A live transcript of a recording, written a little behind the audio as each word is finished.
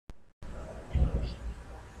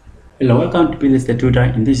Hello, welcome to Please the Tutor.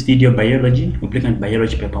 In this video, biology, we're looking at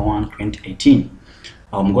biology paper 1 2018.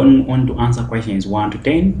 I'm going on to answer questions 1 to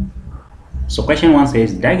 10. So question 1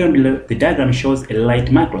 says, the diagram shows a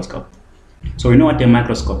light microscope. So we know what a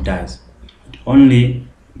microscope does. It only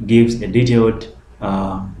gives a detailed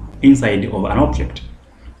inside of an object.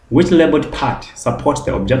 Which labeled part supports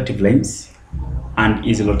the objective lens and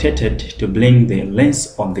is rotated to bring the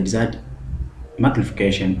lens of the desired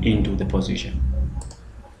magnification into the position.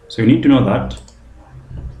 So you need to know that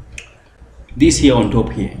this here on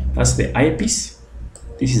top here, that's the eyepiece.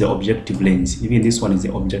 This is the objective lens. Even this one is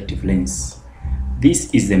the objective lens.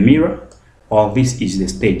 This is the mirror, or this is the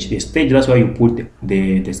stage. The stage, that's where you put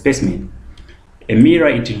the specimen. A mirror,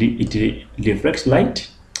 it reflects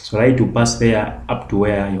light, so light will pass there up to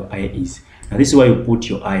where your eye is. Now this is where you put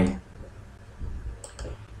your eye.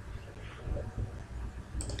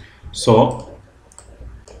 So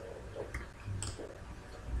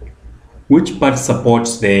which part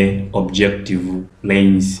supports the objective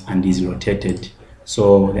lens and is rotated?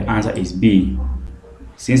 So the answer is B.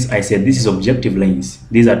 Since I said this is objective lens,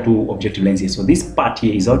 these are two objective lenses, so this part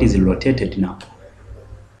here is what is rotated now.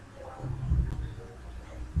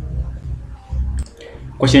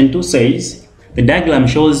 Question 2 says, the diagram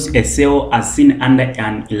shows a cell as seen under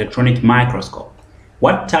an electronic microscope.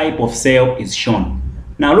 What type of cell is shown?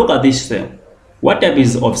 Now look at this cell. What type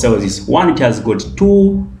of cell is this? One, it has got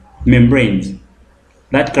two membranes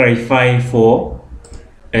that clarify for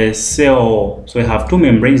a cell. So we have two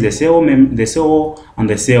membranes, the cell and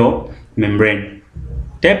the cell membrane.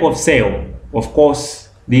 Type of cell, of course,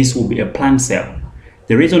 this will be a plant cell.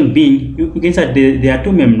 The reason being, you can say there are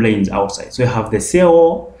two membranes outside. So you have the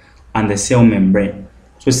cell and the cell membrane.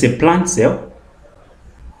 So it's a plant cell.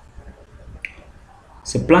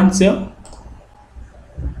 It's a plant cell.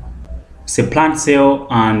 It's a plant cell,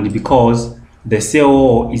 and because the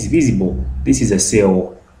cell is visible, this is a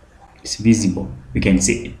cell, it's visible, we can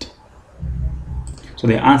see it. So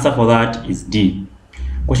the answer for that is D.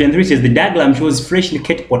 Question 3 says, the diagram shows freshly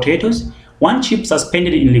cut potatoes, one chip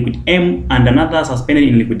suspended in liquid M and another suspended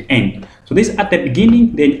in liquid N. So this at the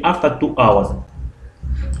beginning, then after 2 hours.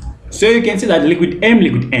 So you can see that liquid M,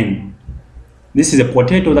 liquid N. This is a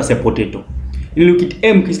potato, that's a potato. In liquid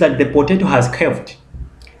M, you can see that the potato has curved.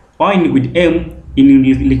 Or in liquid M, in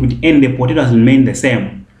liquid N, the potato has remained the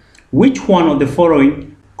same. Which one of the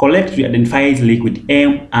following collectively identifies liquid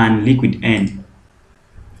M and liquid N?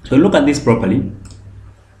 So look at this properly.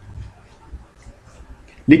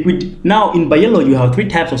 Liquid, now in biology, you have three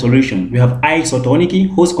types of solution. We have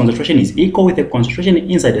isotonic, whose concentration is equal with the concentration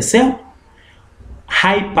inside the cell.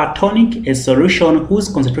 Hypertonic, a solution whose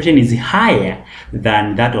concentration is higher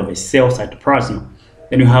than that of a cell cytoplasm.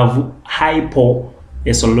 Then you have hypo,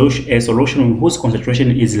 a solution whose concentration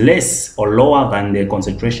is less or lower than the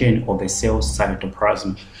concentration of the cell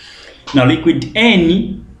cytoplasm. Now liquid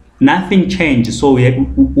N, nothing changed, so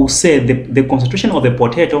we'll say the concentration of the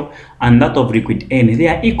potato and that of liquid N, they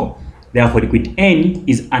are equal. Therefore liquid N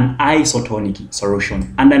is an isotonic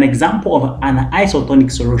solution, and an example of an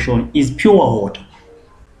isotonic solution is pure water.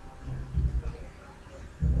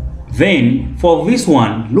 Then for this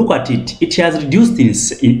one, look at it, it has reduced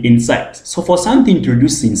inside. So for something to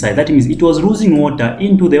reduce inside, that means it was losing water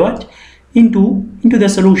into the what? Into the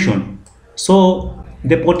solution. So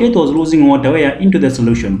the potato was losing water where? Into the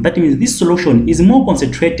solution. That means this solution is more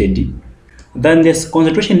concentrated than the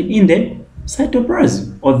concentration in the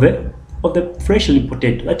cytoplasm of the freshly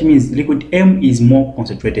potato. That means liquid M is more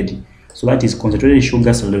concentrated. So that is concentrated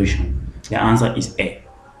sugar solution. The answer is A.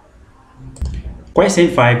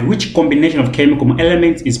 Question 5, which combination of chemical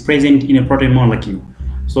elements is present in a protein molecule?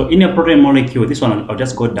 So in a protein molecule, this one I'll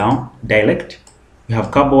just go down, direct. We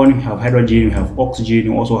have carbon, we have hydrogen, we have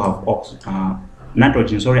oxygen, we also have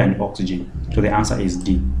nitrogen, and oxygen. So the answer is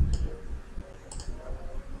D.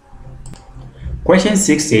 Question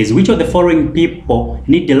 6 says, which of the following people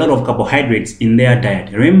need a lot of carbohydrates in their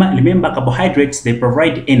diet? Remember carbohydrates, they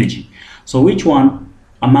provide energy. So which one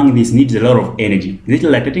among these needs a lot of energy? Is it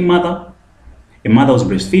a lactating mother, a mother who's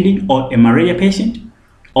breastfeeding, or a malaria patient,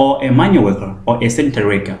 or a manual worker, or a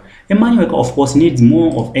sedentary worker? A manual worker, of course, needs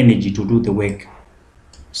more of energy to do the work.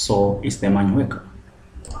 So it's the manual worker.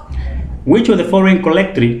 Which of the following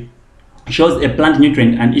collectively shows a plant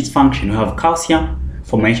nutrient and its function? We have calcium,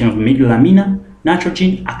 formation of lamina,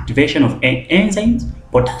 nitrogen, activation of enzymes,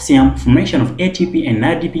 potassium, formation of ATP and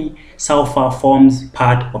ADP, sulfur forms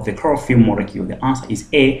part of the chlorophyll molecule. The answer is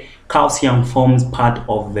A. Calcium forms part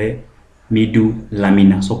of the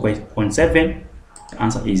lamina. So question 7, the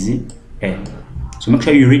answer is A. So make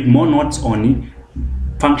sure you read more notes on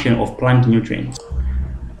the function of plant nutrients.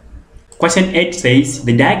 Question 8 says,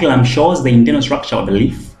 the diagram shows the internal structure of the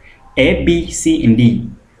leaf, A, B, C, and D.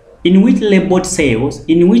 In which labeled cells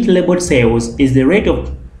is the rate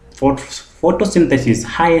of photosynthesis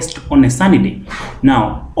highest on a sunny day?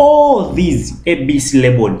 Now, all these A, B, C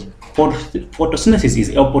labeled photosynthesis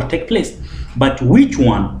is able to take place, but which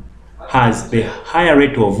one has the higher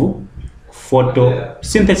rate of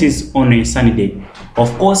photosynthesis on a sunny day?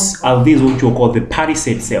 Of course, are these what you call the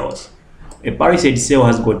palisade cells. A palisade cell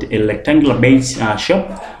has got a rectangular base shape,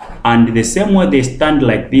 and the same way they stand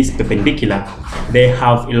like this perpendicular, they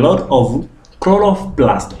have a lot of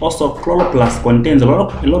chloroplast. Also, chloroplast contains a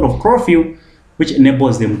lot of chlorophyll, which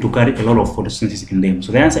enables them to carry a lot of photosynthesis in them.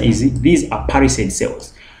 So the answer is these are palisade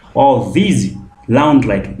cells. Or these round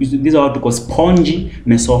like these are what we call spongy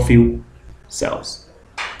mesophyll cells.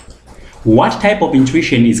 What type of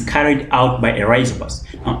nutrition is carried out by a rhizopus?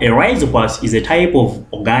 Now, a rhizopus is a type of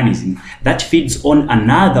organism that feeds on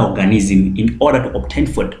another organism in order to obtain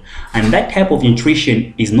food, and that type of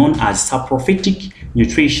nutrition is known as saprophytic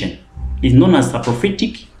nutrition.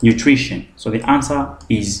 So the answer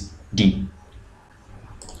is D.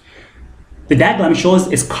 The diagram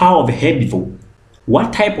shows a skull of a herbivore.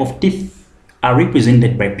 What type of teeth are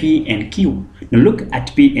represented by P and Q? Now look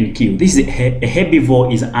at P and Q. This is a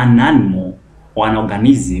herbivore is an animal or an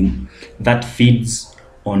organism that feeds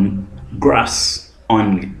on grass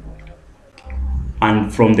only.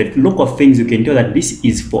 And from the look of things, you can tell that this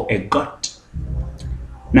is for a goat.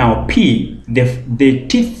 Now P, the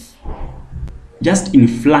teeth just in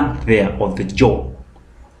front there of the jaw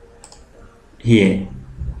here,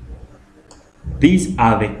 these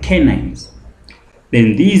are the canines.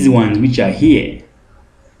 Then these ones which are here,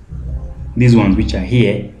 those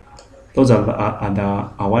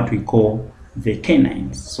are what we call the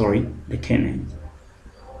canines. The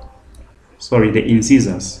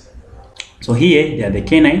incisors. So here they are the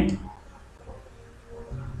canine.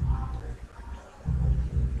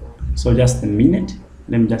 So just a minute,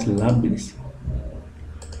 let me just lab this.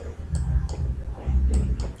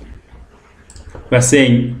 We're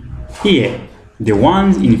saying here, the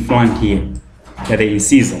ones in front here, that are the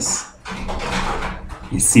incisors.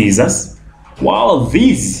 While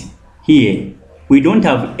these here, we don't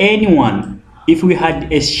have anyone. If we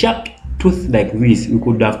had a sharp tooth like this, we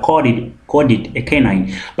could have called it a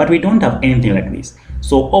canine, but we don't have anything like this.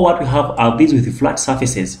 So all what we have are these with flat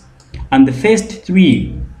surfaces, and the first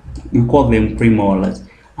three we call them premolars,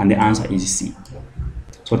 and the answer is C.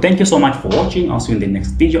 So thank you so much for watching. I'll see you in the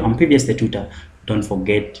next video. I'm Previous the Tutor. Don't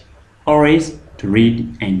forget always to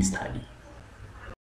read and study.